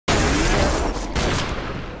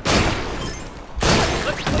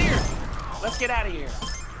let's get out of here.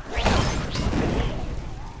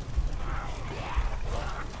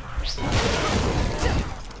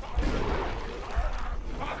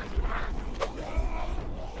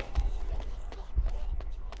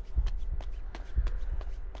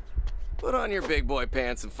 Put on your big boy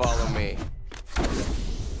pants and follow me.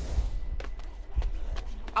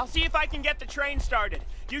 I'll see if I can get the train started.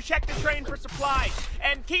 You check the train for supplies,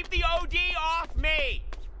 and keep the OD off me!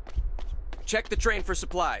 Check the train for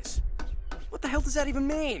supplies. What the hell does that even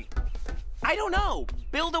mean? I don't know.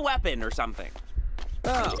 Build a weapon or something.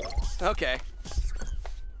 Oh, okay.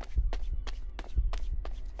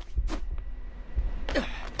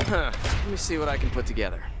 Let me see what I can put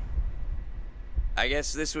together. I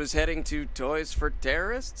guess this was heading to Toys for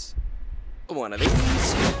Terrorists? One of these.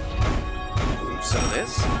 Some of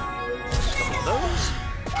this. Some of those.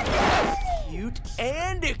 Cute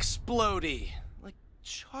and explodey. Like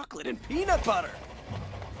chocolate and peanut butter.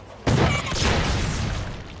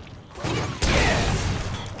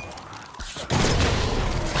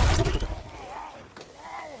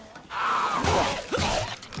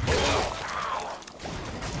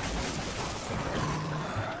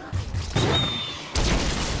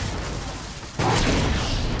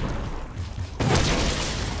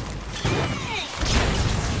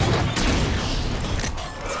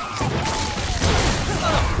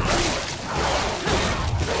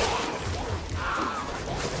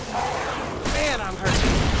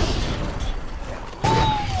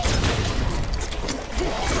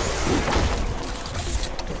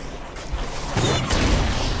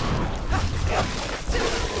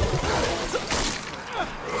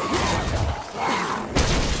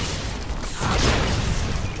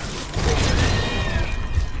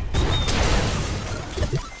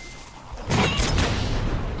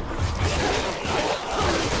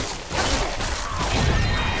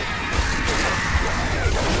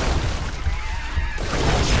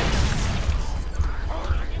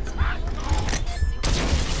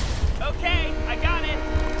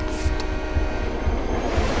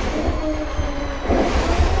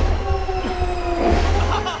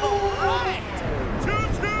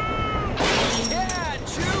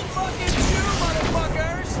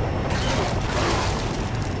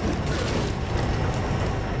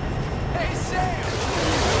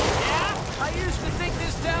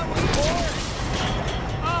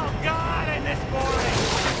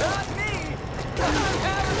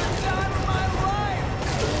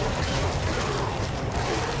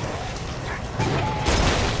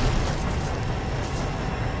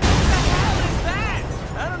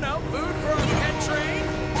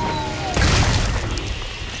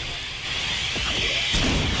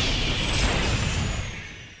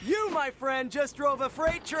 Just drove a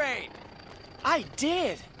freight train. I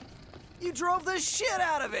did. You drove the shit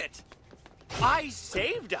out of it. I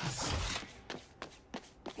saved us.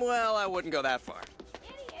 Well, I wouldn't go that far.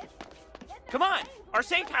 Come on, our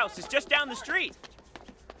safe house is just down the street.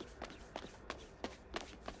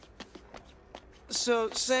 So,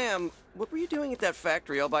 Sam, what were you doing at that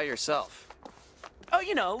factory all by yourself? Oh,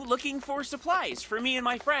 you know, looking for supplies for me and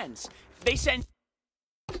my friends. They sent...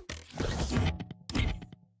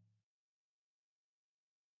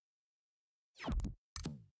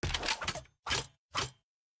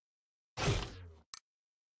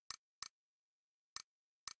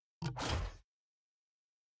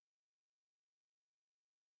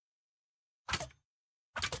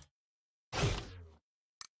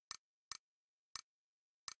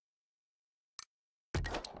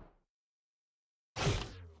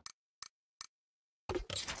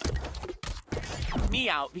 me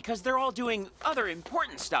out because they're all doing other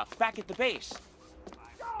important stuff back at the base.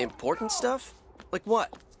 Important stuff? Like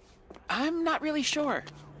what? I'm not really sure.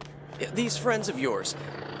 These friends of yours,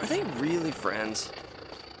 are they really friends?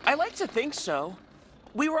 I like to think so.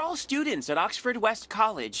 We were all students at Oxford West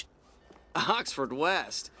College. Oxford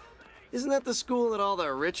West? Isn't that the school that all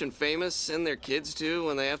the rich and famous send their kids to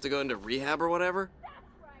when they have to go into rehab or whatever?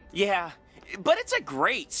 Yeah, but it's a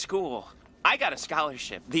great school. I got a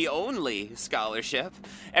scholarship, the only scholarship.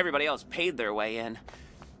 Everybody else paid their way in.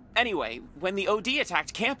 Anyway, when the OD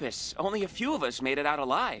attacked campus, only a few of us made it out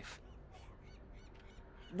alive.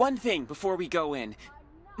 One thing before we go in.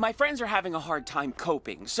 My friends are having a hard time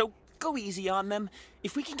coping, so go easy on them.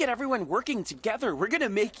 If we can get everyone working together, we're gonna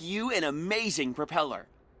make you an amazing propeller.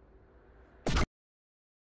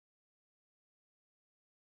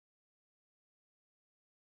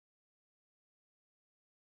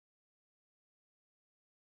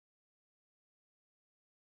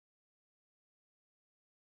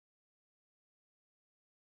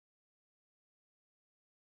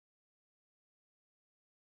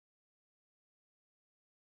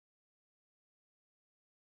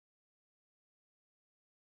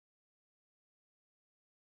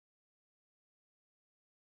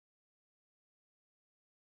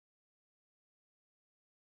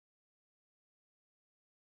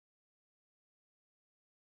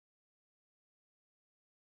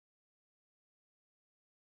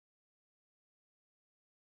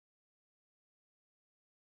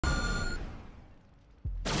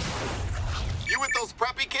 with those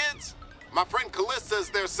preppy kids? My friend Callista's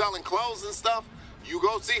there selling clothes and stuff. You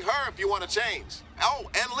go see her if you want to change. Oh,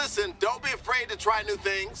 and listen, don't be afraid to try new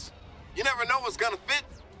things. You never know what's gonna fit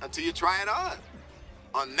until you try it on.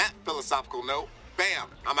 On that philosophical note, bam,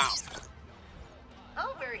 I'm out.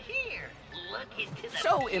 Over here, look into the...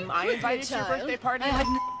 So, am I invited to your birthday party?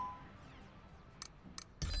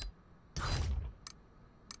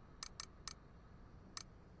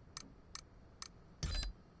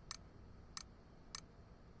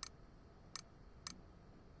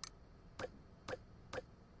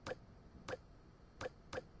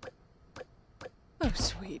 Oh,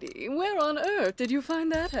 sweetie, where on earth did you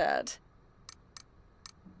find that hat?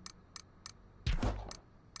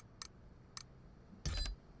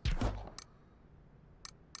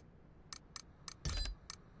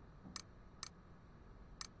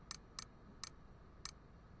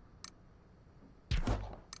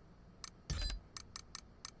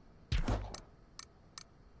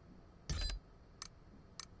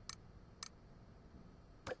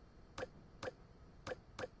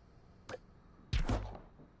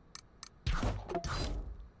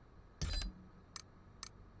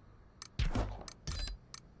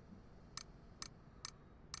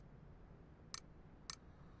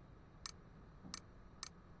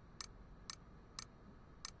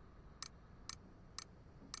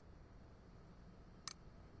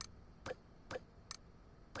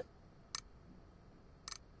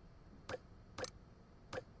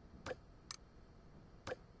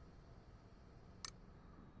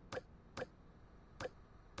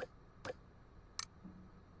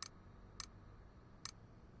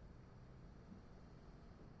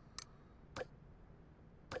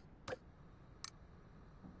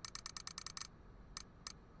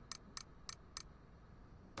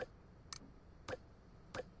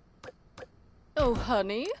 Oh,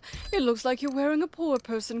 honey, it looks like you're wearing a poor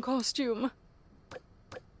person costume.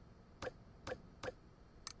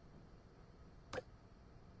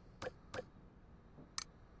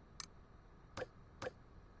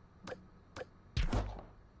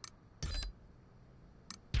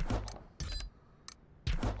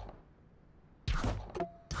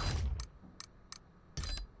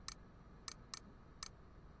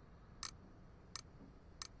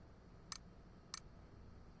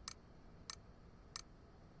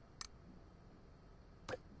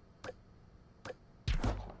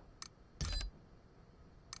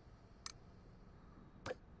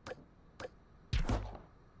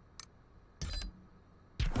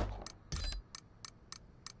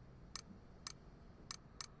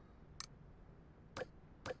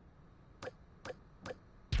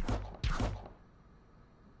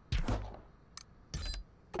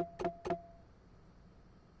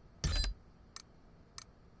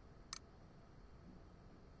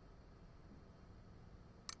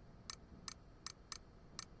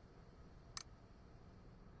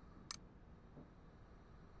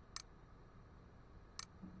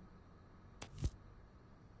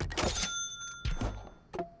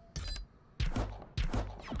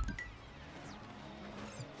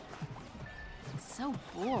 So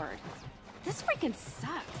bored. This freaking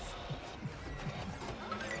sucks.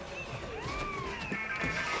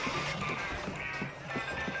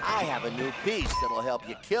 I have a new piece that'll help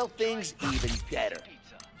you kill things even better.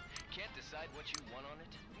 Can't decide what you want on it?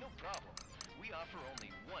 No problem. We offer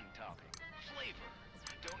only one topping. Flavor.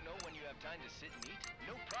 Don't know when you have time to sit and eat?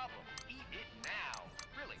 No problem. Eat it now.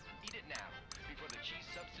 Really, eat it now. Before the cheese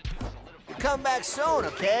substitute solidifies. Come back soon,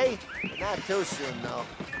 okay? Not too soon, though.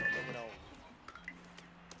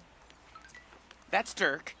 That's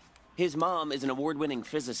Dirk. His mom is an award-winning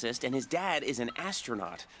physicist, and his dad is an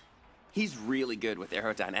astronaut. He's really good with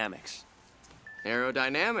aerodynamics.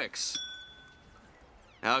 Aerodynamics?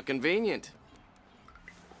 How convenient.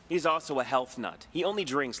 He's also a health nut. He only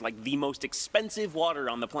drinks like the most expensive water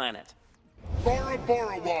on the planet. Bora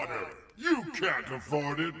Bora water! You can't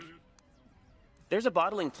afford it! There's a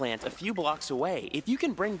bottling plant a few blocks away. If you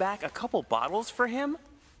can bring back a couple bottles for him...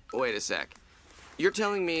 Wait a sec. You're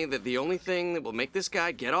telling me that the only thing that will make this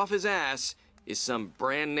guy get off his ass is some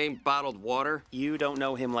brand-name bottled water? You don't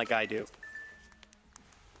know him like I do.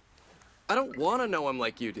 I don't want to know him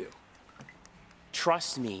like you do.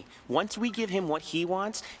 Trust me, once we give him what he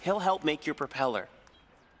wants, he'll help make your propeller.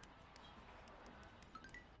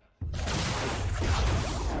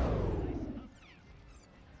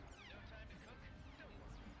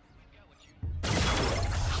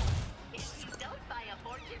 If you don't buy a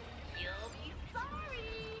fortune, you'll be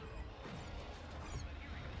sorry.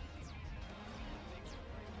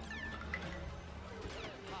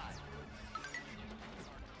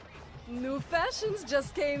 New fashions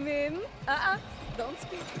just came in. Don't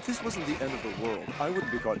speak. If this wasn't the end of the world, I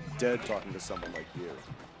wouldn't be caught dead talking to someone like you.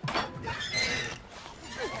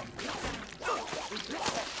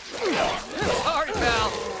 Sorry,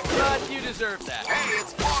 pal. But you deserve that. Hey,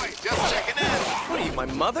 it's Boyd, just checking in. What are you, my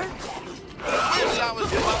mother? Wish I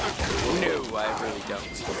was your mother. No, I really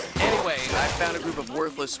don't. Anyway, I found a group of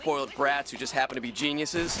worthless, spoiled brats who just happen to be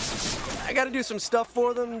geniuses. I gotta do some stuff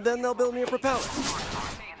for them, then they'll build me a propeller.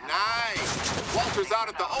 Nice. Walter's out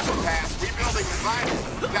at the overpass rebuilding his island.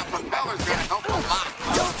 That propeller's gonna help a lot.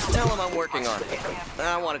 Don't tell him I'm working on it.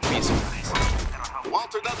 I want it to be a surprise.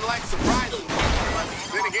 Walter doesn't like surprises. But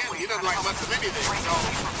then again, he doesn't like much of anything, so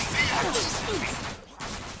see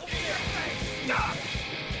ya.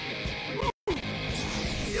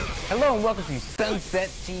 Hello and welcome to Sunset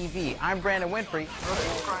TV. I'm Brandon Winfrey.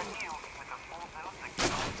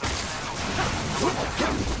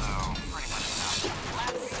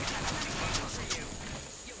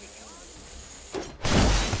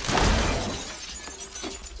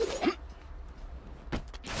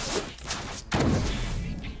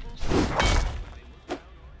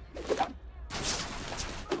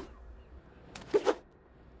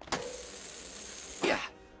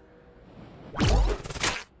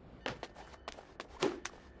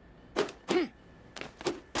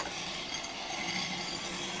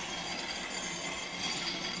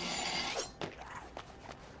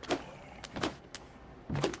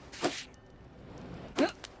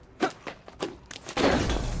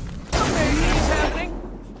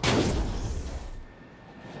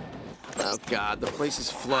 Oh God, the place is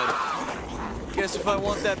flooded. Guess if I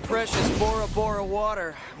want that precious Bora Bora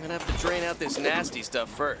water, I'm gonna have to drain out this nasty stuff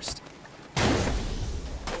first.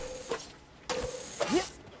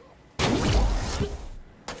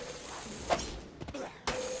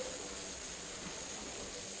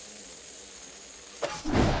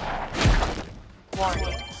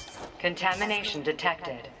 Warning. Contamination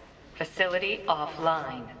detected. Facility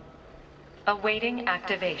offline. Awaiting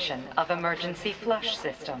activation of emergency flush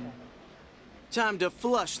system. Time to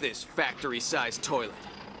flush this factory-sized toilet.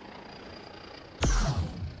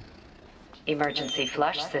 Emergency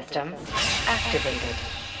flush system activated.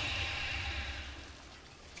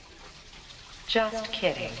 Just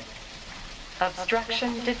kidding.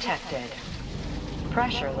 Obstruction detected.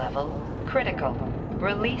 Pressure level critical.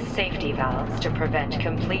 Release safety valves to prevent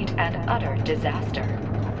complete and utter disaster.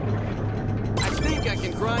 I think I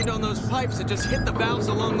can grind on those pipes and just hit the valves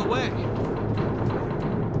along the way.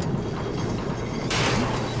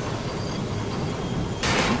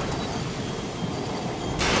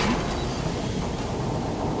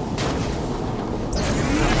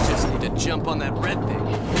 I just need to jump on that red thing.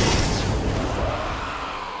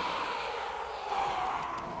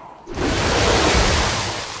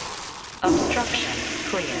 Obstruction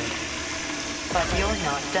cleared. But you're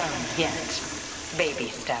not done yet. Baby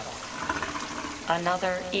steps.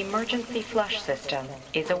 Another emergency flush system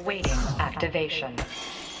is awaiting activation.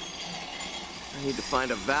 I need to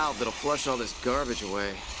find a valve that'll flush all this garbage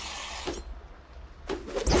away.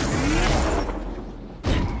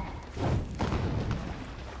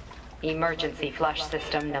 Emergency flush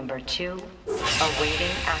system number 2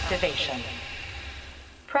 awaiting activation.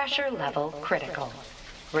 Pressure level critical.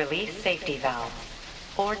 Release safety valves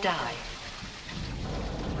or die.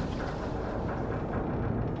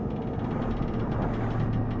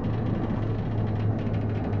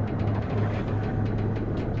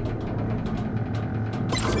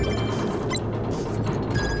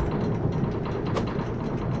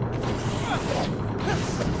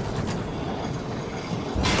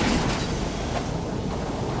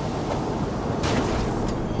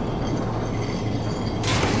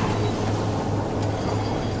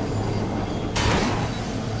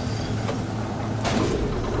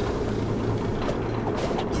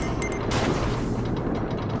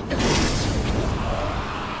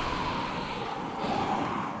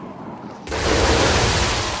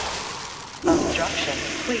 Obstruction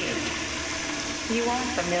cleared. You are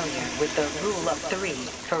familiar with the rule of 3,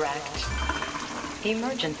 correct?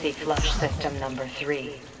 Emergency flush system number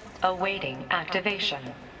 3, awaiting activation.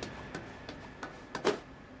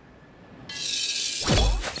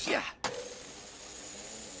 Yeah.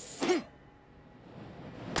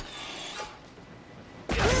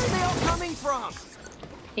 Where are they all coming from?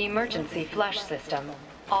 Emergency flush system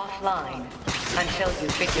offline until you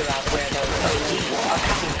figure out where those ODs are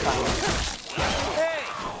coming from. Hey,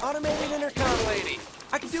 automated intercom lady.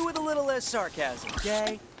 I could do with a little less sarcasm,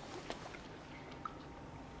 okay?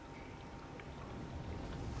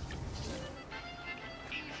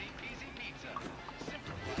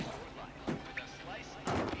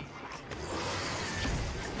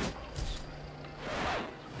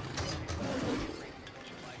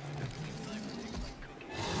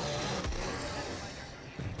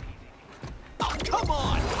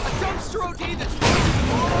 OD that's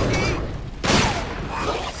OD?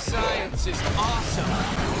 Science is awesome.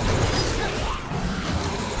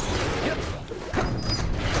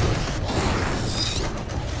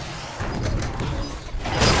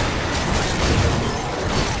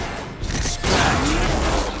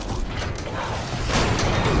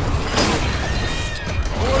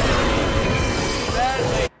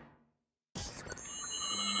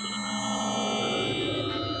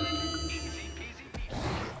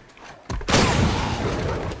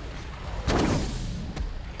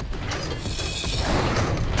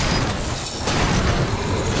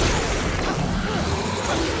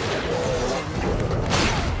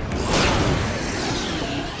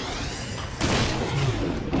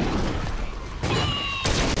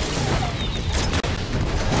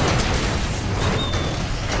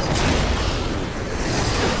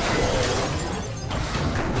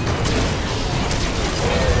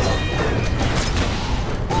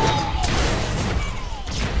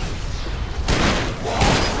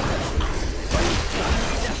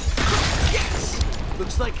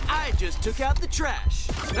 Took out the trash.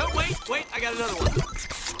 No, wait, I got another one.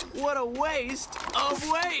 What a waste of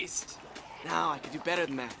waste. Now I could do better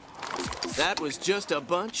than that. That was just a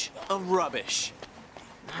bunch of rubbish.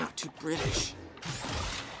 Oh, too British.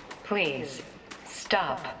 Please,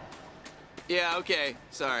 stop. Yeah, okay,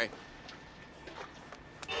 sorry.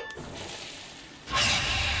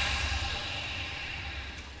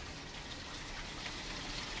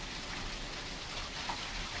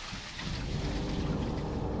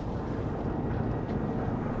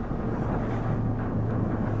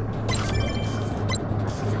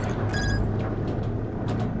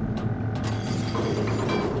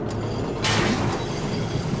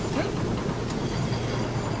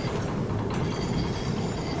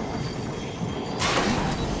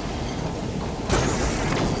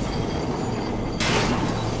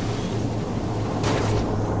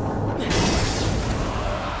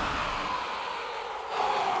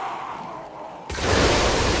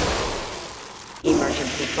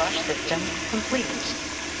 Emergency flush system complete.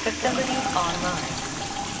 Facility online.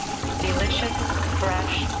 Delicious,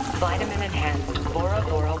 fresh, vitamin-enhanced Bora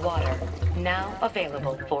Bora water now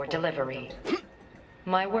available for delivery.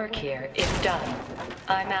 My work here is done.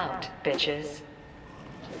 I'm out, bitches.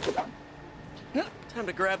 Time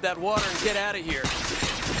to grab that water and get out of here.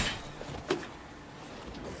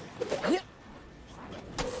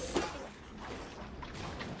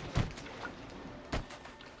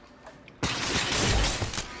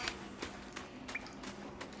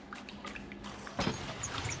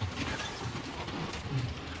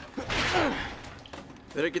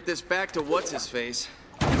 Better get this back to what's-his-face.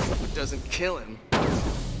 Doesn't kill him.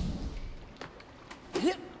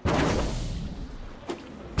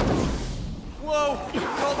 Whoa!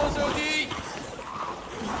 Call those OD!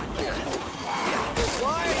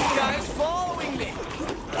 Why are you guys following me?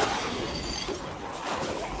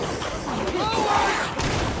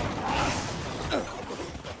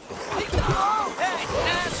 Oh, hey,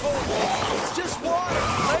 asshole! It's just water!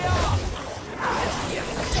 Lay off!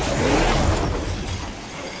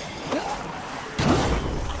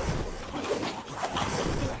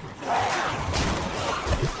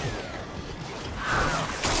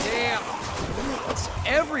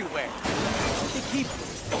 Everywhere. They keep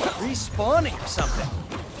respawning or something.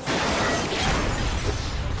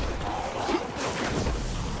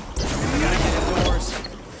 I gotta get indoors.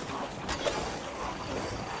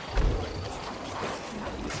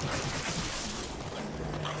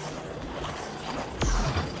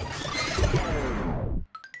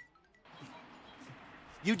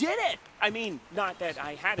 You did it! I mean, not that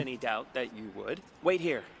I had any doubt that you would. Wait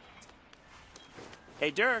here.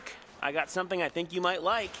 Hey, Dirk. I got something I think you might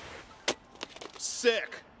like.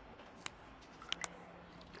 Sick.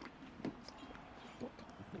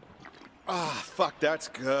 Ah, fuck, that's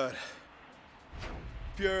good.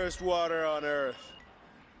 Purest water on Earth.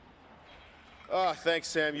 Oh, thanks,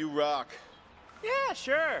 Sam, you rock. Yeah,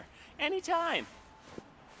 sure. Anytime.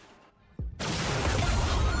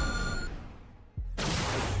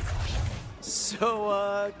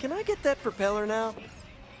 So, can I get that propeller now?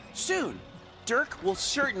 Soon. Dirk will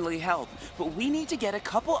certainly help, but we need to get a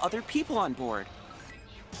couple other people on board.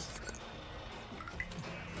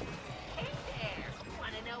 Hey there,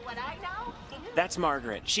 wanna know what I know? That's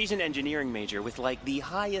Margaret. She's an engineering major with, like, the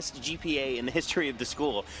highest GPA in the history of the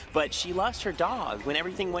school. But she lost her dog when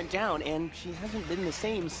everything went down, and she hasn't been the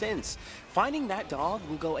same since. Finding that dog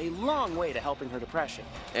will go a long way to helping her depression.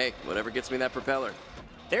 Hey, whatever gets me that propeller.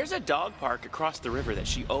 There's a dog park across the river that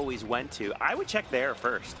she always went to. I would check there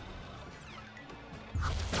first.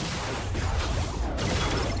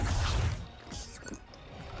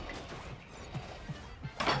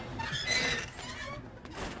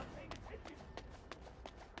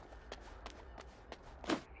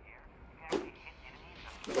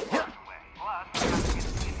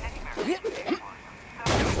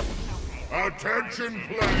 Attention,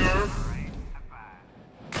 player!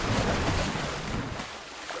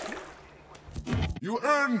 You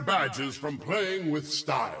earn badges from playing with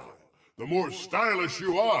style. The more stylish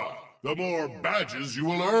you are, the more badges you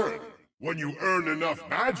will earn. When you earn enough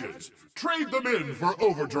badges, trade them in for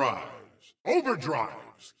overdrives.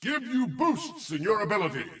 Overdrives give you boosts in your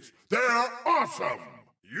abilities. They're awesome!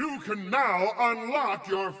 You can now unlock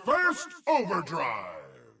your first overdrive.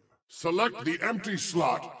 Select the empty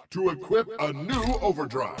slot to equip a new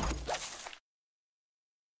overdrive.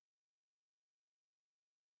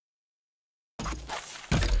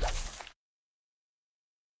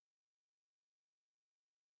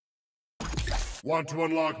 Want to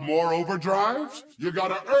unlock more overdrives? You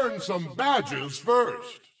gotta earn some badges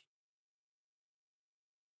first.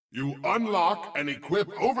 You unlock and equip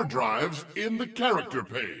overdrives in the character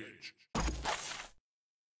page.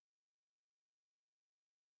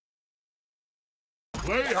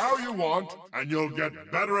 Play how you want, and you'll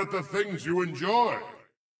get better at the things you enjoy.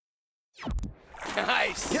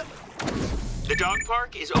 Nice! Yep. The dog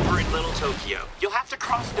park is over in Little Tokyo. You'll have to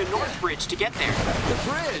cross the North Bridge to get there. The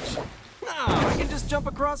bridge? No, I can just jump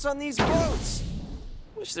across on these boats.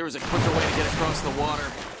 Wish there was a quicker way to get across the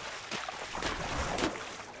water.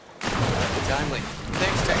 Timely.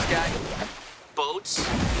 Thanks, tech guy. Boats?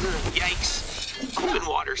 Yikes. Open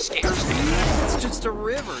water scares me. It's just a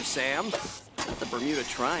river, Sam. Not the Bermuda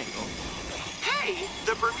Triangle. Hey,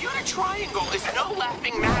 the Bermuda Triangle is no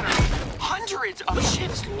laughing matter. Hundreds of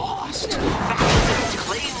ships lost. Thousands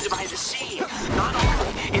claimed by the sea. Not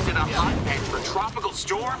only is it a hotbed for tropical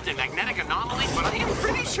storms and magnetic anomalies, but I am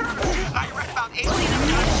pretty sure I read about alien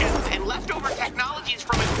abductions and leftover technologies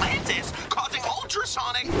from Atlantis causing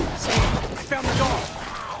ultrasonic... I found the dog.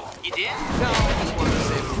 You did? No, I just wanted to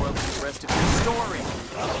save the world with the rest of your story.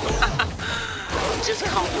 Just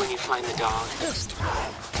call me when you find the dog.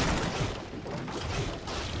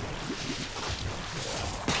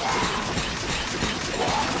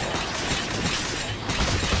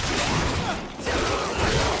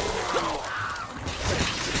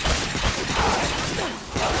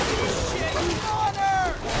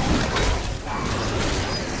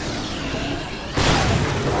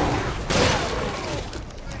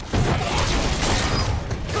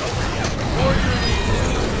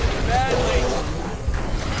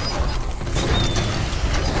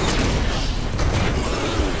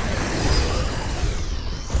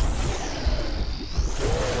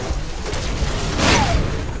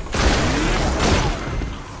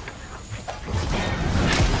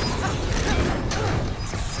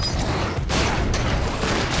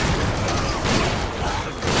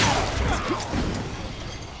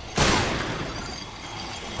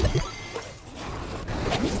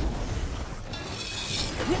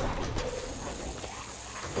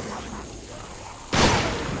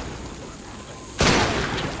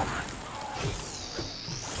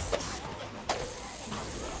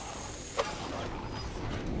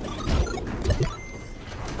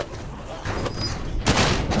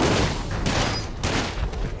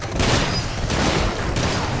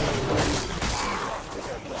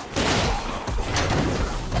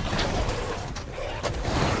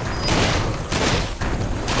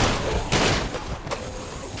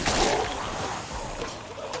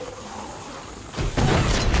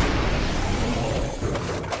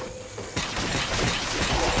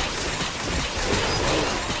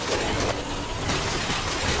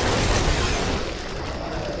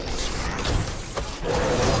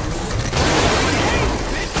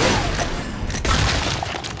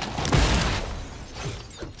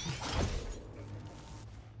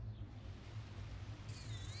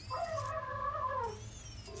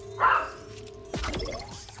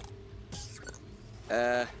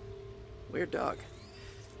 Weird dog.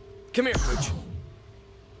 Come here, Pooch.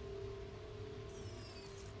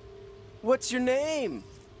 What's your name?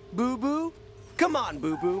 Boo-Boo? Come on,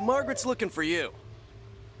 Boo-Boo. Margaret's looking for you.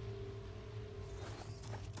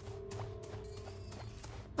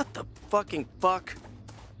 What the fucking fuck?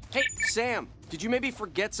 Hey, Sam, did you maybe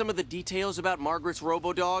forget some of the details about Margaret's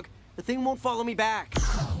robo-dog? The thing won't follow me back.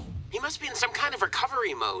 He must be in some kind of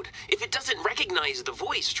recovery mode. If it doesn't recognize the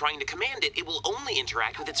voice trying to command it, it will only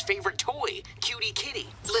interact with its favorite toy, Cutie Kitty.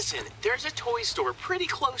 Listen, there's a toy store pretty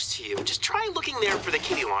close to you. Just try looking there for the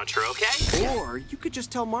kitty launcher, okay? Or you could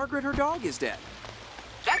just tell Margaret her dog is dead.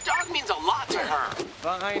 That dog means a lot to her.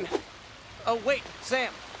 Fine. Oh, wait,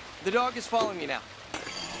 Sam. The dog is following me now.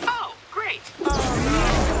 Oh, great.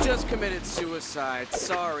 Oh, no. Just committed suicide.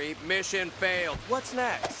 Sorry, mission failed. What's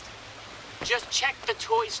next? Just check the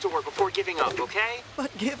toy store before giving up, okay? But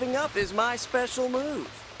giving up is my special move.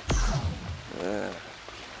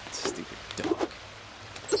 Stupid dog.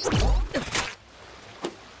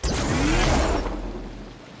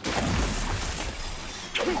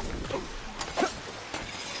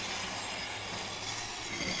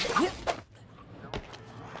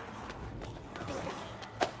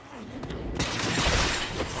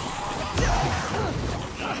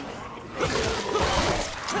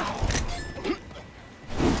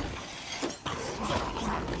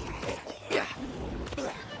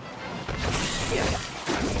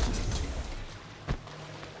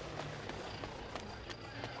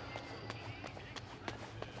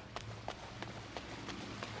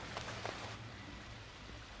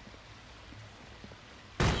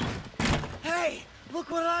 Hey, look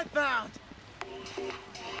what I found!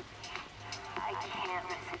 I can't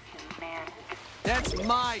resist him, man. That's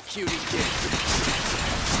my cutie kid.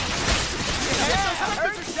 Yeah,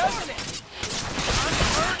 hurts, doesn't it?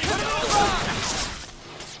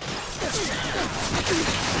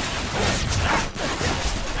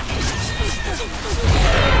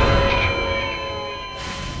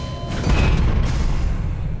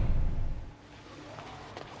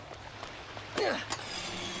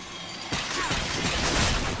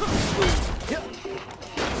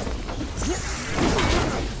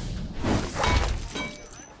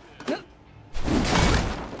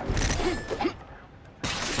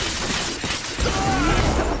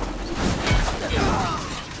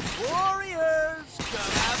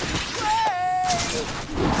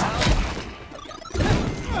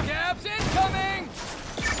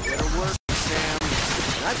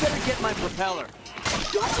 I better get my propeller.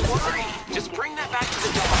 Don't worry. Just bring that back to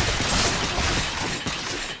the dog.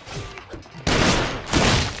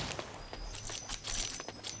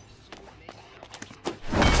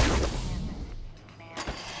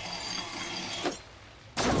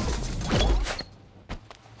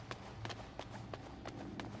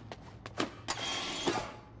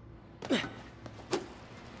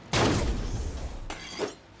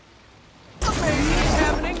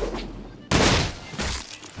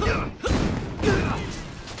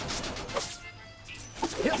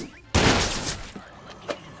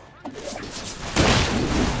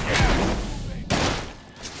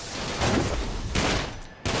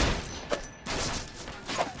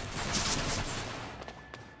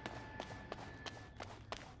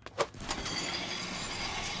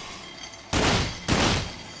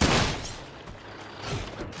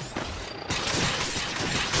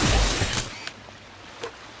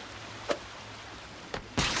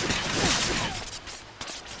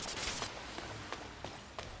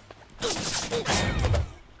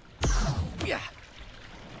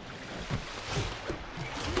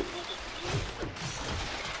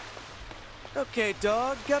 Okay,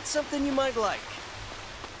 dog, got something you might like.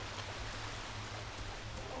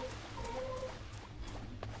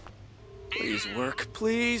 Please work,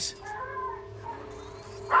 please.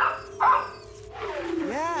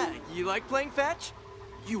 Yeah, you like playing fetch?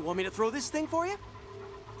 You want me to throw this thing for you?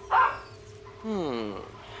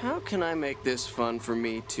 How can I make this fun for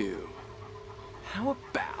me, too? How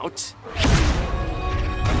about...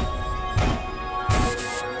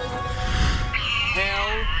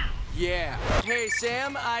 Hell yeah. Hey,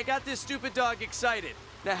 Sam, I got this stupid dog excited.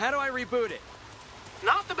 Now, how do I reboot it?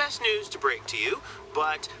 Not the best news to break to you,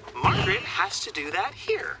 but Margaret has to do that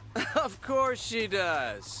here. Of course she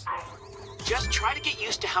does. Just try to get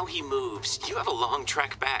used to how he moves. You have a long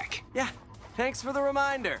trek back. Yeah, thanks for the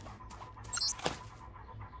reminder.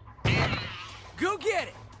 Go get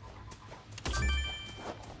it!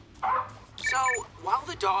 So, while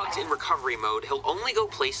the dog's in recovery mode, he'll only go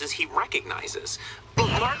places he recognizes. But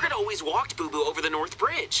Margaret always walked Boo Boo over the North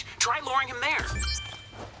Bridge. Try luring him there.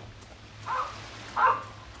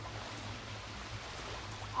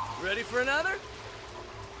 Ready for another?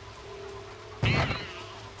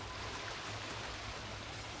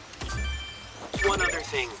 One other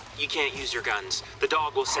thing. You can't use your guns. The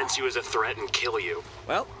dog will sense you as a threat and kill you.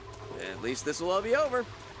 Well, at least this will all be over.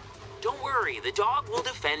 Don't worry, the dog will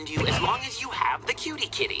defend you as long as you have the cutie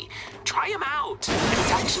kitty. Try him out.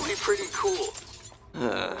 It's actually pretty cool.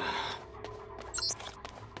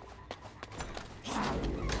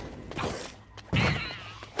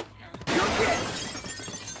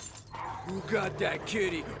 Who got that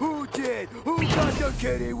kitty? Who did? Who got the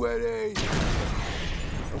kitty, Winnie?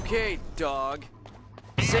 Okay, dog.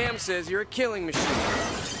 Sam says you're a killing machine.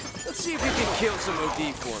 Let's see if you can kill some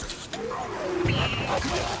OD for me.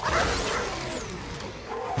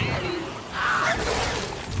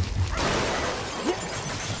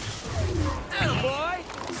 Attaboy!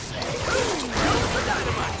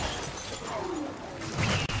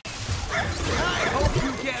 I hope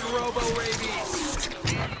you get robo-rabies!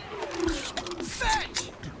 Fetch!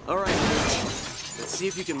 All right, Mooch. Let's see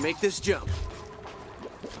if you can make this jump.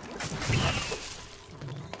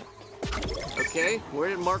 Okay, where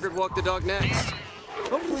did Margaret walk the dog next?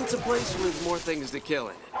 Hopefully it's a place with more things to kill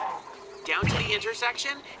in it. Down to the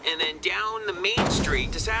intersection, and then down the main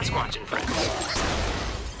street to Sasquatch and Friends.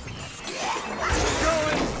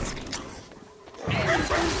 Going!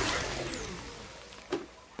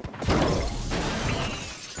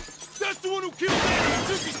 That's the one who killed Daddy and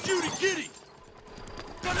took his cutie kitty!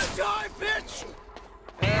 Gonna die, bitch!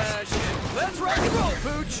 Shit. Let's rock and roll,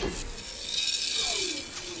 Pooch!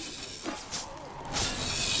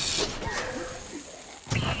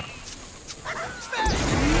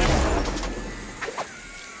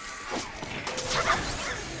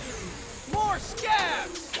 More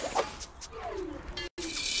scabs!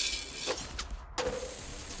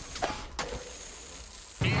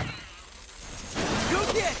 Go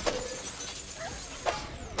get it!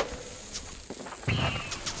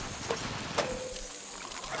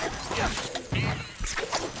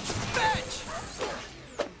 Fetch!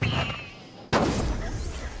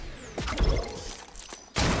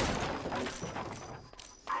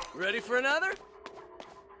 Ready for another?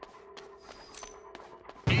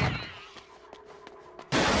 Come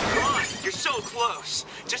on, you're so close.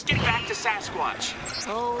 Just get back to Sasquatch.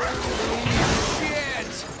 Holy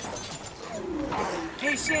shit!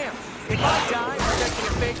 Hey, Sam, if I die protecting a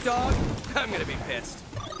fake dog, I'm gonna be pissed.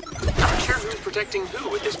 Not sure who's protecting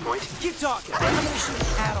who at this point. Keep talking. I'm gonna shoot a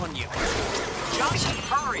hat on you. Just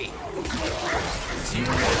hurry.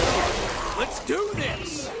 Let's do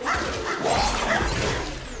this!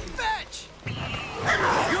 Fetch!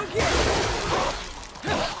 Go get it!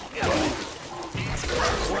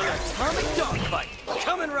 One atomic dog fight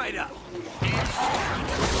coming right up.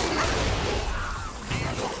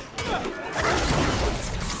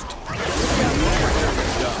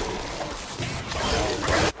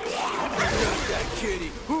 That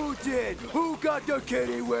kitty! Who did? Who got the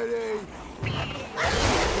kitty, Winnie?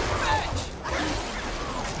 Fetch!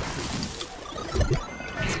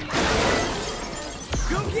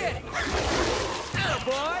 Go get it!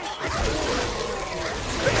 Attaboy!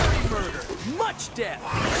 Fairy murder. Much death.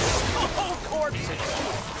 Oh, corpses.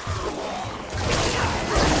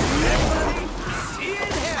 Everybody, see you in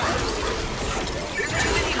hell. There's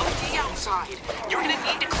too many OD outside. You're gonna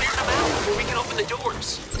need to clear them out before we can open the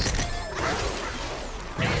doors.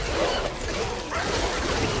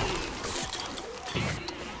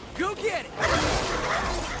 Go get it!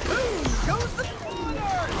 Boom! Goes the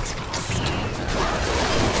corner!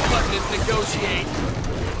 Let's negotiate.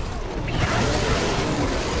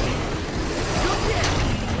 Go get it!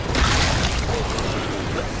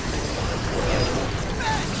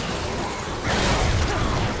 Fetch!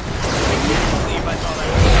 Leave, I thought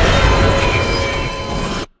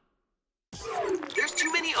There's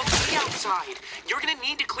too many OD outside. You're gonna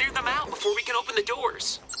need to clear them out before we can open the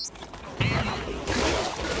doors.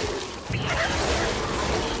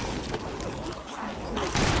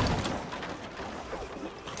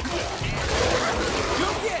 Go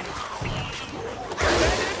get it!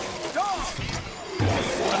 Medic dog!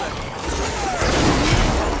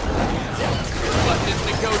 Let's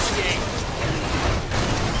negotiate.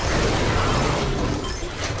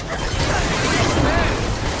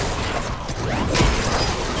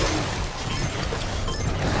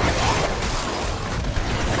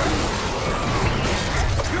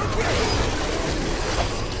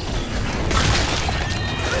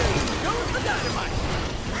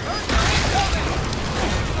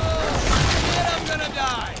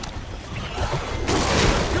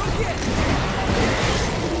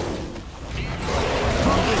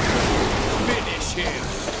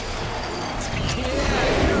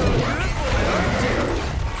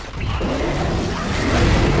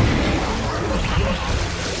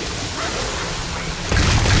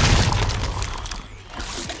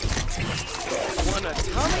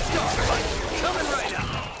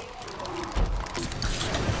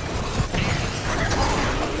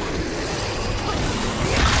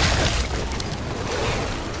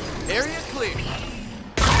 Area clear.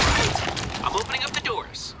 All right, I'm opening up the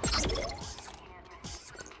doors.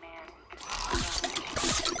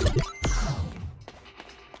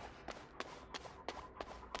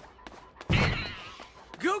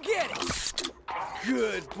 Go get it!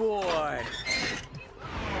 Good boy.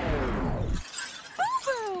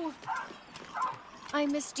 Boo-boo! I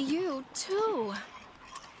missed you, too.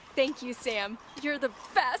 Thank you, Sam. You're the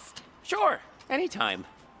best. Sure, anytime.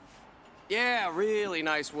 Yeah, really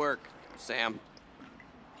nice work, Sam.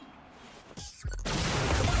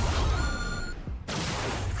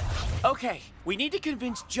 Okay, we need to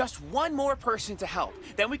convince just one more person to help.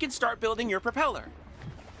 Then we can start building your propeller.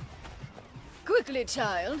 Quickly,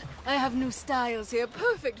 child. I have new styles here,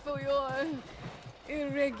 perfect for your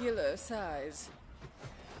irregular size.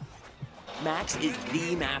 Max is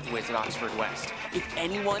the math whiz at Oxford West. If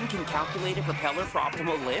anyone can calculate a propeller for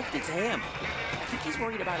optimal lift, it's him. I think he's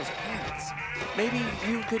worried about his parents. Maybe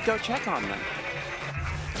you could go check on them.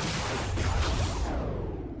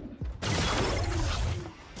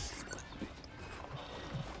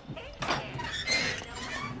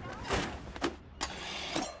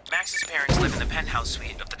 Max's parents live in the penthouse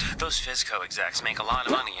suite, but those Fizco execs make a lot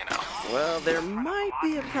of money, you know. Well, there might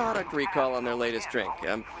be a product recall on their latest drink.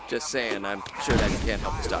 I'm just saying, I'm sure that can't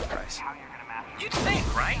help the stock price. You'd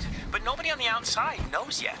think, right? But nobody on the outside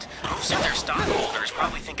knows yet. Most of their stockholders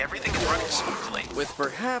probably think everything is running smoothly. With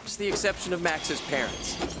perhaps the exception of Max's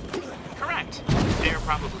parents. Correct. They're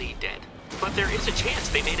probably dead. But there is a chance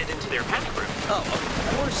they made it into their panic room. Oh,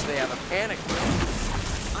 of course they have a panic room.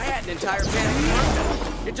 I had an entire panic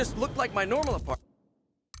apartment. It just looked like my normal apartment.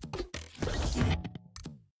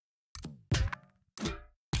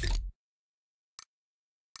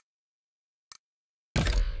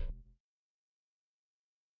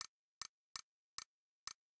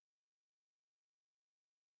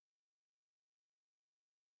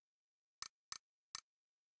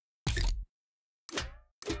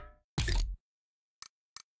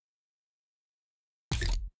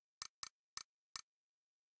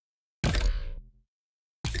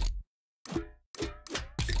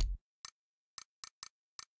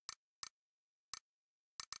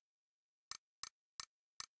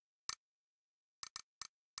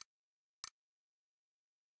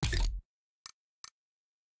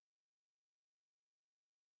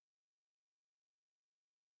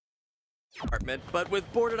 Apartment, but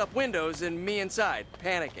with boarded up windows and me inside,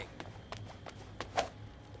 panicking.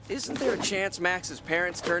 Isn't there a chance Max's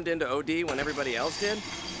parents turned into OD when everybody else did?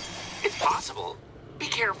 It's possible. Be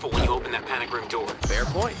careful when you open that panic room door. Fair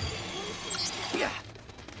point. Yeah.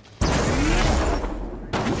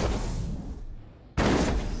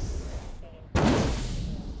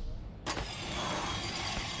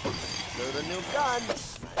 They're the new gun.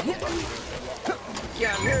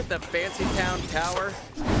 Yeah, I'm here at the Fancy Town Tower.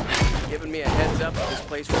 Giving me a heads up that this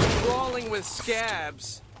place was crawling with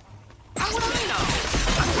scabs. How would I know?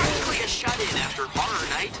 I'm practically a shut-in after horror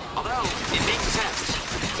night. Although, it makes sense.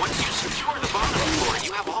 Once you secure the bottom floor,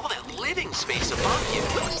 you have all that living space above you.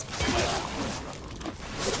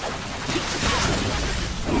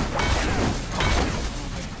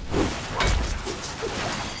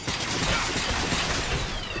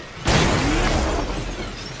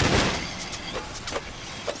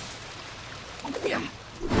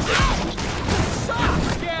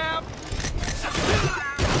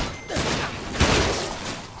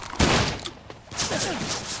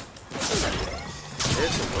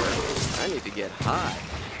 I need to get high.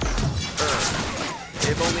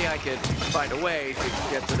 If only I could find a way to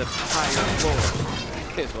get to the higher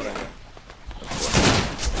floor, is what I meant.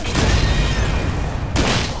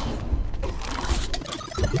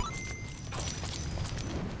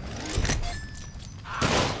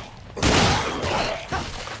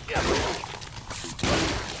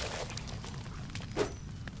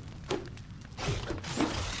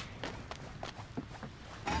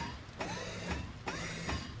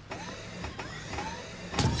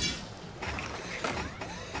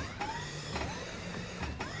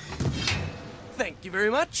 Thank you very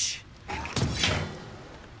much.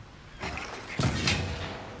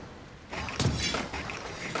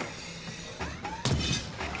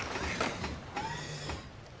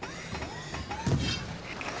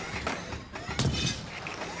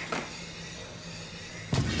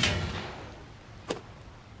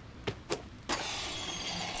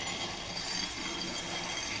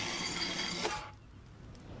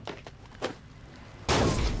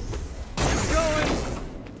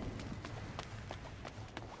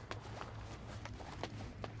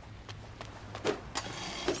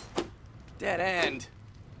 Dead end.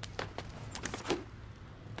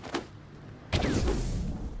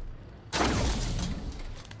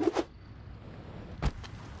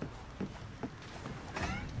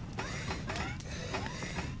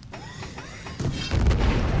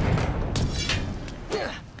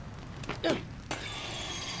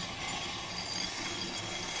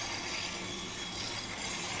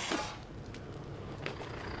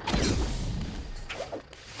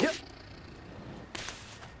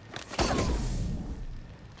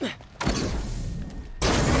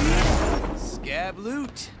 Scab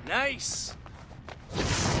loot. Nice.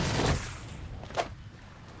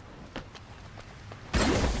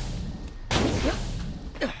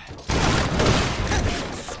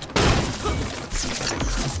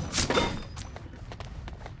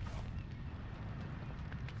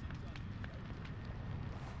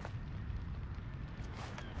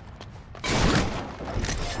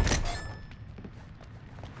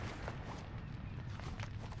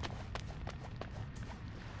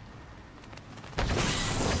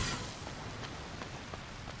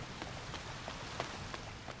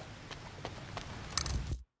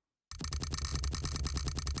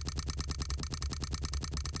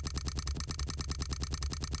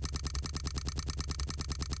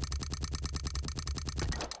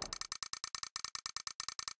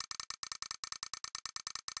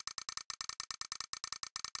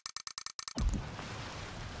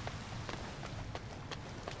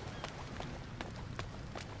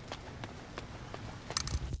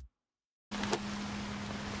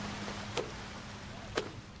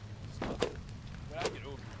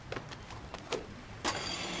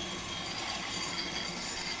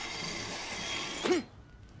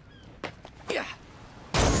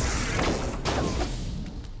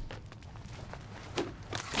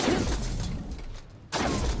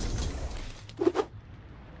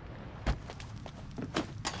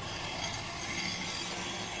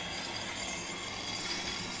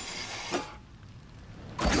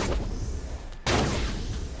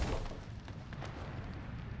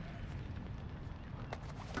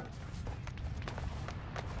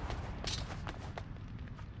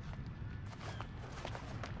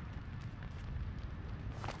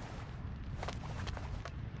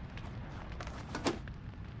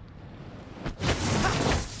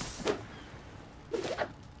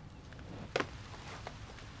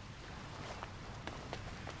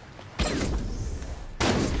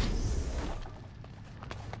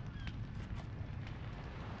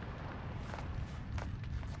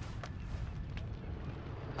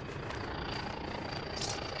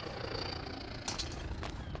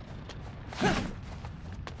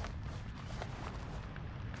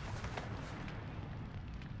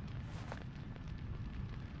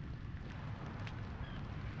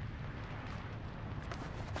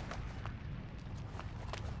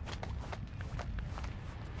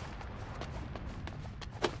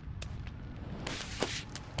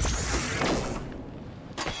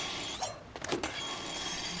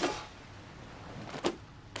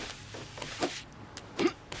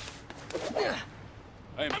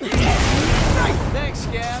 Thanks,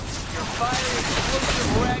 Scab. Your fiery, explosive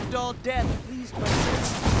ragdoll death pleased my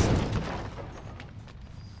senses.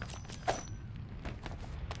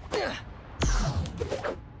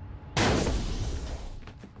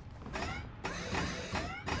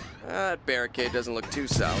 That barricade doesn't look too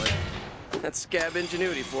solid. That's Scab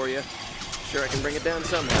ingenuity for you. Sure I can bring it down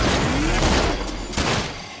somehow.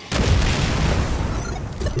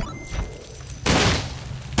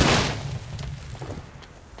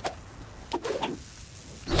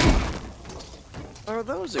 Are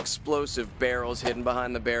those explosive barrels hidden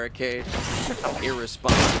behind the barricade? How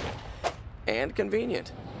irresponsible. And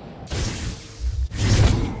convenient.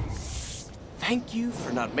 Thank you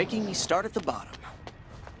for not making me start at the bottom.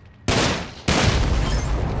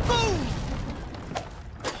 Boom!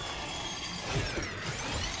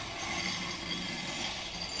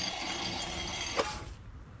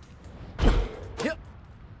 Yep.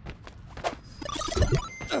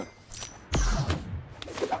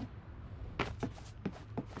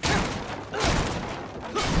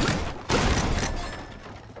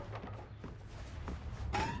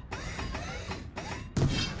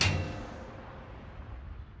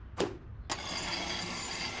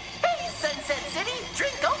 Sunset City,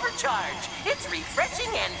 drink Overcharge. It's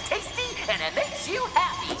refreshing and tasty, and it makes you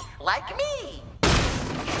happy, like me.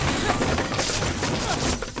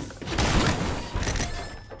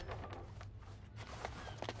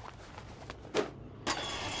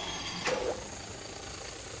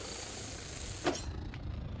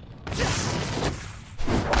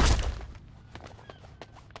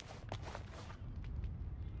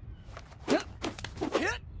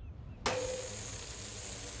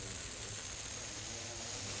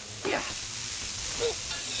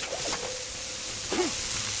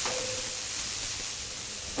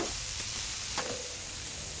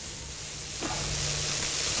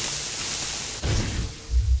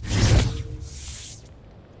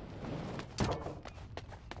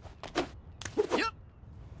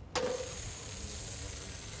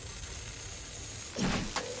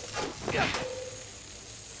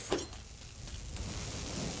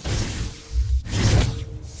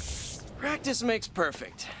 Practice makes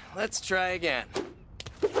perfect. Let's try again.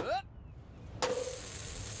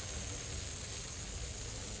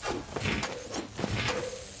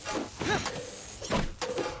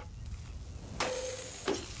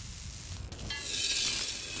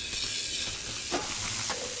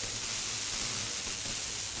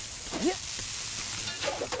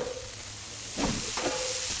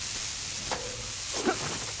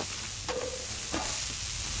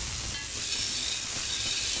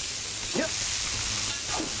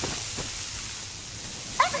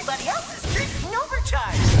 Everybody else is drinking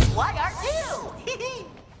Overcharge. Why aren't you?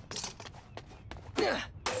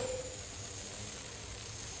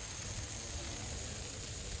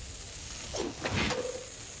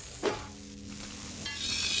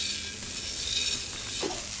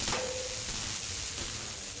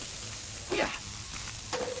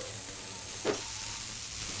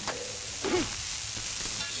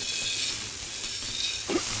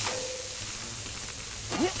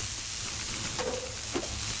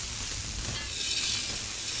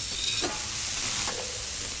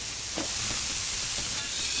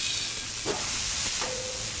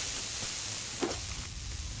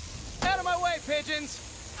 Out of my way, pigeons!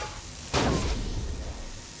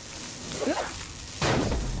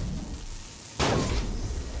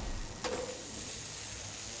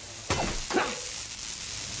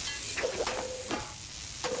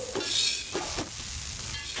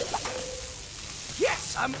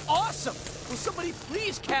 Yes, I'm awesome! Will somebody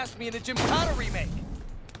please cast me in a Gymkhana remake?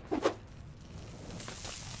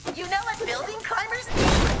 You know what building climbers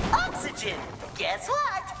need? Oxygen! Guess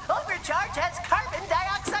what? Overcharge has carbon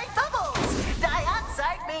dioxide bubbles!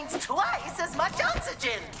 Dioxide means twice as much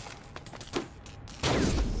oxygen!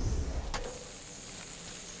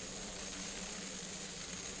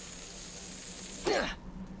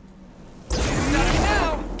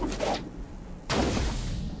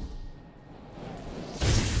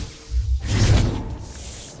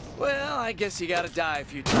 Well, I guess you gotta die a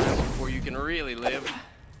few times before you can really live.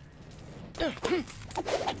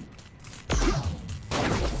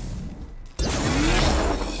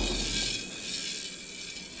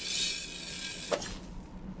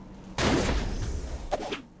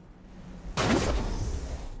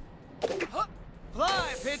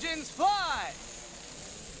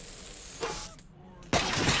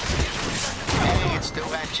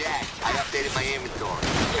 Jack. I updated my inventory.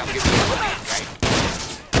 Come give me a hand, right?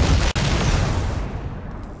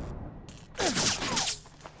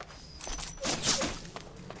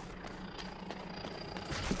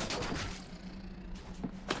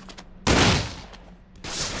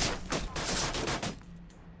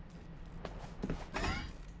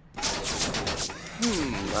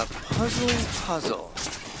 A puzzling puzzle.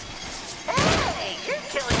 Hey, you're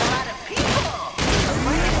killing a lot of people.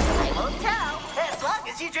 I won't tell, as long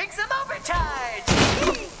as you drink some overcharge.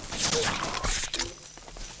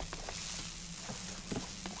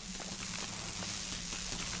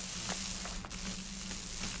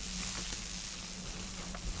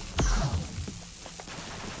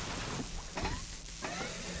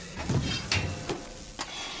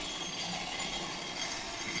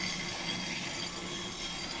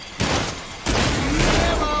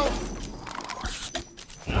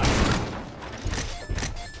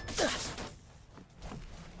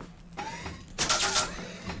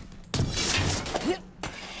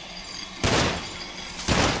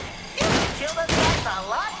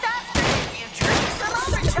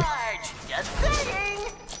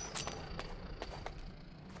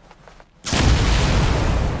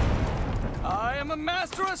 I'm a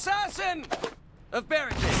master assassin of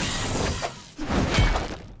barricades.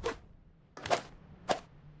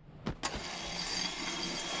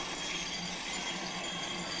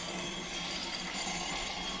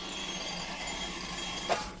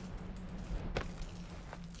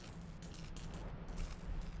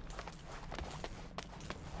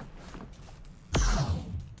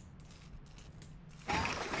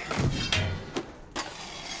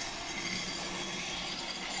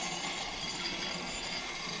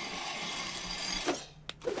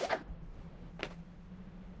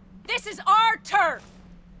 This is our turf!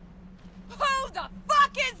 Who the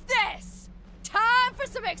fuck is this? Time for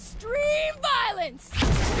some extreme violence!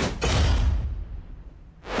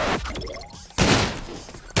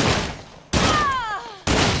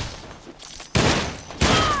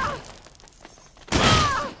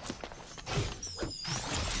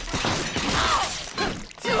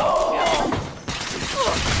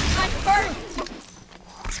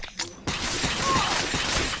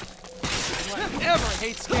 Never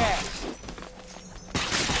hate scabs.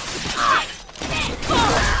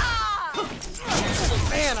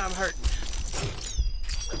 Man, I'm hurting.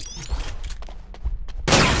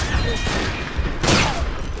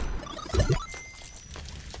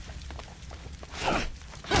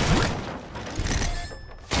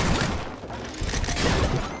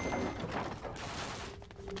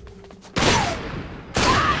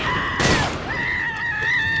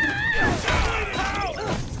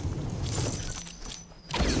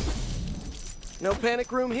 No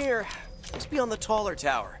panic room here. Must be on the taller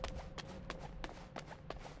tower.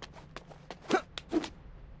 Hey,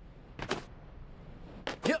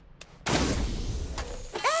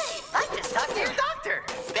 I just talked to your doctor.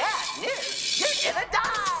 Bad news. You're gonna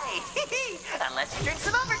die. Unless you drink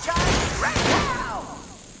some overcharge right now.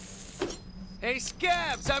 Hey,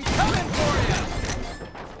 Scabs, I'm coming for you.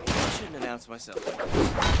 I shouldn't announce myself.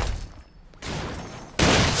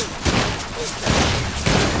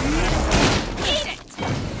 Eat it!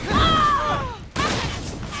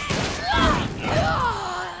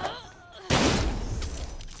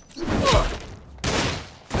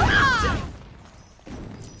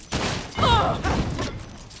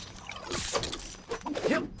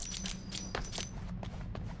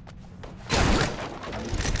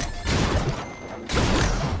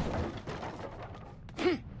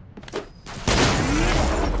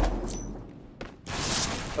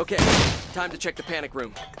 Okay, time to check the panic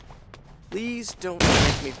room. Please don't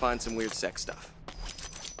make me find some weird sex stuff.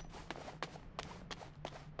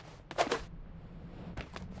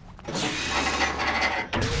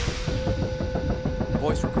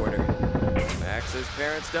 Voice recorder. Max's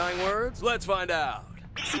parents' dying words? Let's find out.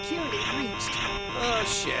 Security breached. Oh,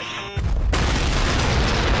 shit.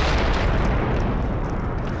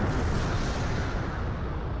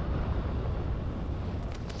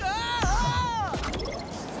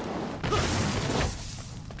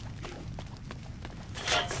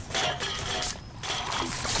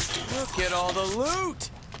 Look at all the loot!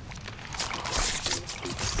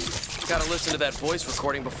 Gotta listen to that voice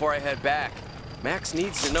recording before I head back. Max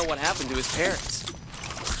needs to know what happened to his parents.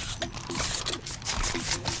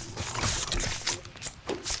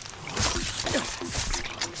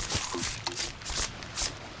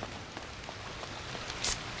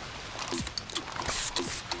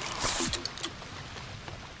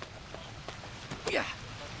 Yeah.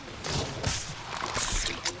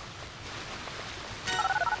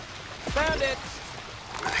 Found it!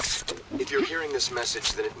 Max, if you're hearing this this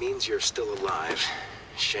message, then it means you're still alive.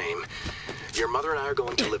 Shame. Your mother and I are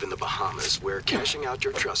going to live in the Bahamas. We're cashing out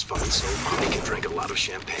your trust fund so Mommy can drink a lot of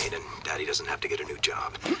champagne and Daddy doesn't have to get a new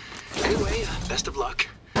job. Anyway, best of luck.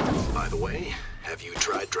 By the way, have you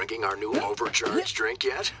tried drinking our new overcharged drink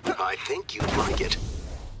yet? I think you'd like it.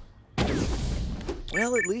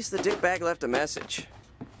 Well, at least the dickbag left a message.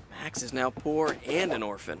 Max is now poor and an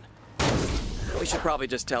orphan. We should probably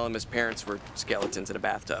just tell him his parents were skeletons in a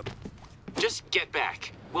bathtub. Just get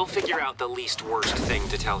back. We'll figure out the least worst thing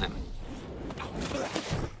to tell him.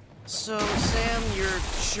 So, Sam, you're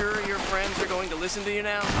sure your friends are going to listen to you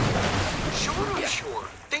now? Sure, I'm sure.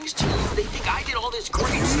 Thanks to you, they think I did all this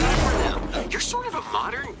great stuff for them. You're sort of a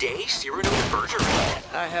modern-day Cyrano de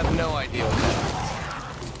Bergerac. I have no idea what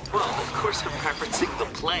that is. Well, of course I'm referencing the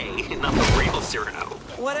play, not the real Cyrano.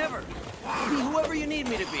 Whatever. I'll be whoever you need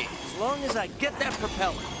me to be, as long as I get that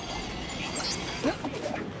propeller.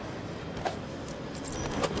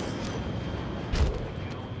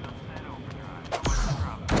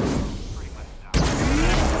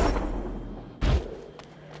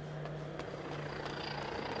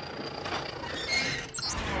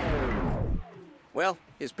 Well,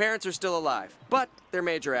 his parents are still alive, but they're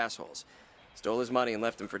major assholes. Stole his money and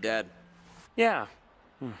left him for dead. Yeah.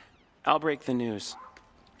 I'll break the news.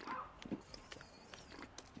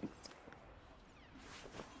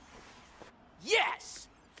 Yes!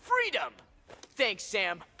 Freedom! Thanks,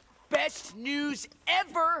 Sam. Best news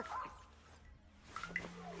ever!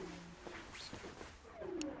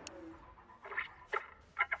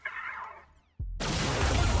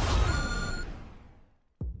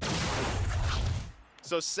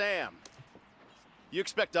 So, Sam, you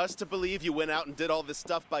expect us to believe you went out and did all this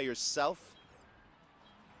stuff by yourself?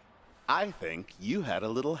 I think you had a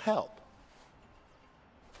little help.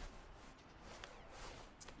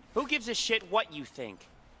 Who gives a shit what you think?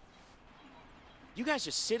 You guys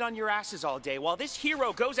just sit on your asses all day while this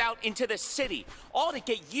hero goes out into the city, all to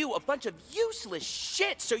get you a bunch of useless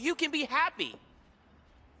shit so you can be happy.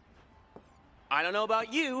 I don't know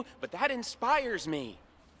about you, but that inspires me.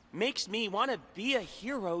 Makes me want to be a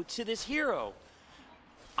hero to this hero.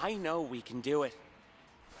 I know we can do it.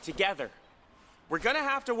 Together. We're gonna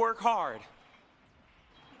have to work hard.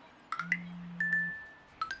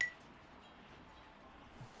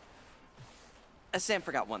 Sam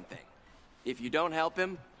forgot one thing. If you don't help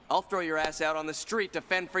him, I'll throw your ass out on the street to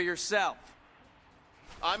fend for yourself.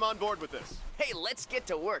 I'm on board with this. Hey, let's get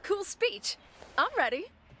to work. Cool speech. I'm ready.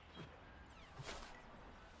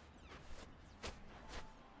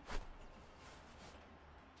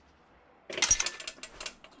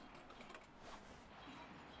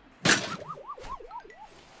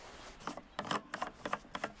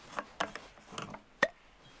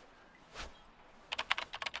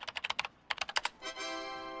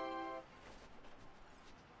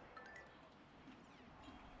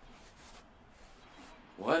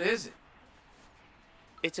 What is it?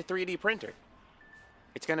 It's a 3D printer.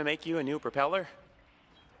 It's gonna make you a new propeller.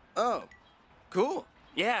 Oh, cool.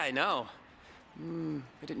 Yeah, I know.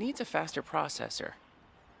 But it needs a faster processor.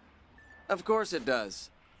 Of course it does.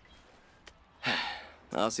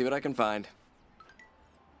 I'll see what I can find.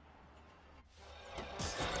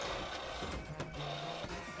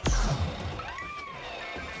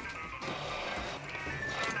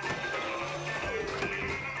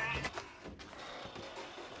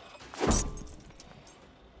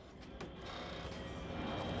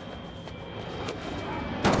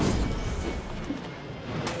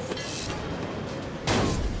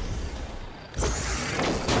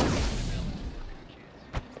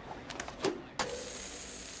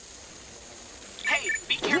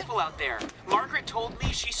 Out there. Margaret told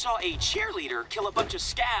me she saw a cheerleader kill a bunch of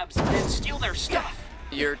scabs and then steal their stuff.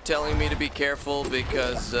 You're telling me to be careful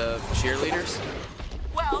because of cheerleaders?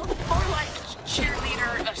 Well, more like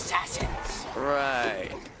cheerleader assassins.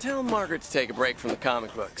 Right. Tell Margaret to take a break from the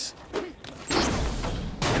comic books.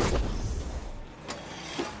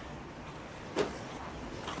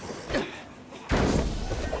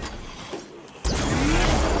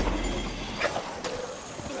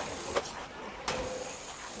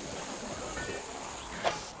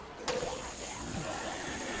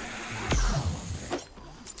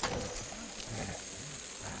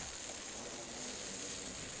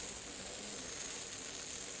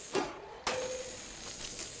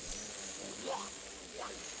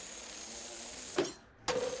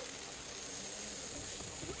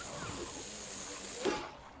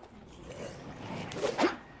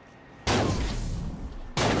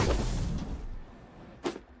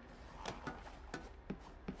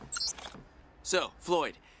 So,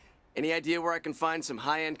 Floyd, any idea where I can find some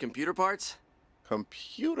high-end computer parts?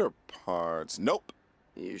 Computer parts. Nope.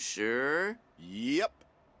 You sure? Yep.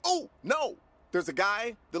 Oh, no! There's a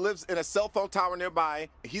guy that lives in a cell phone tower nearby.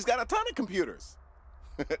 He's got a ton of computers.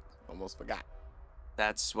 Almost forgot.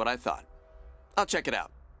 That's what I thought. I'll check it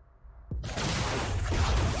out.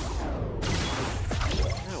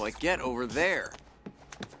 How do I get over there?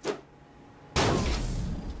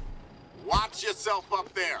 Watch yourself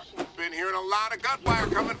up there. Been hearing a lot of gunfire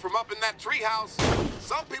coming from up in that treehouse.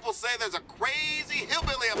 Some people say there's a crazy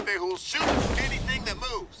hillbilly up there who'll shoot anything that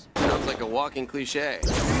moves. Sounds like a walking cliche.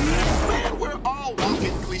 Man, we're all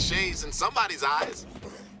walking cliches in somebody's eyes.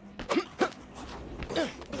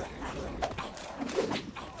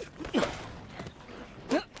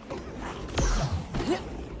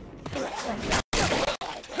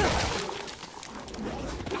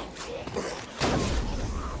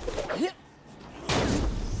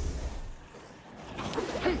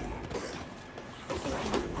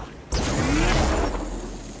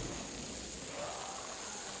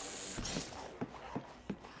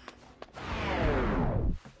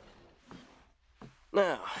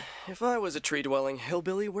 Now, if I was a tree-dwelling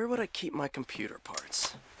hillbilly, where would I keep my computer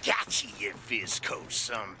parts? Gotcha, you Fizco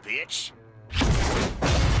sumbitch.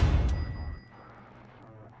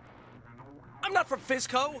 I'm not from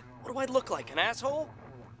Fizco. What do I look like, an asshole?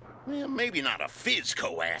 Well, maybe not a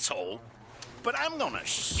Fizco asshole, but I'm gonna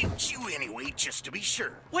shoot you anyway just to be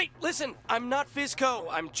sure. Wait, listen, I'm not Fizco.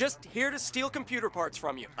 I'm just here to steal computer parts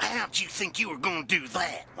from you. How'd you think you were gonna do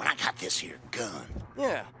that when I got this here gun?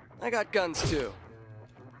 Yeah, I got guns too.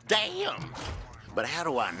 Damn! But how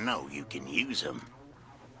do I know you can use them?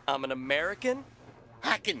 I'm an American?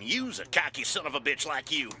 I can use a cocky son of a bitch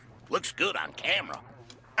like you. Looks good on camera.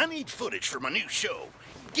 I need footage for my new show.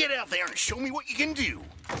 Get out there and show me what you can do.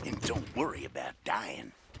 And don't worry about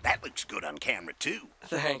dying. That looks good on camera, too.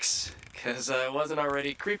 Thanks, because I wasn't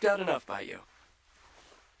already creeped out enough by you.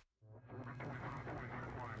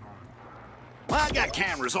 Well, I got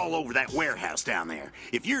cameras all over that warehouse down there.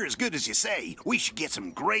 If you're as good as you say, we should get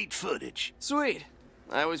some great footage. Sweet.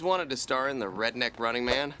 I always wanted to star in the Redneck Running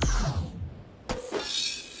Man.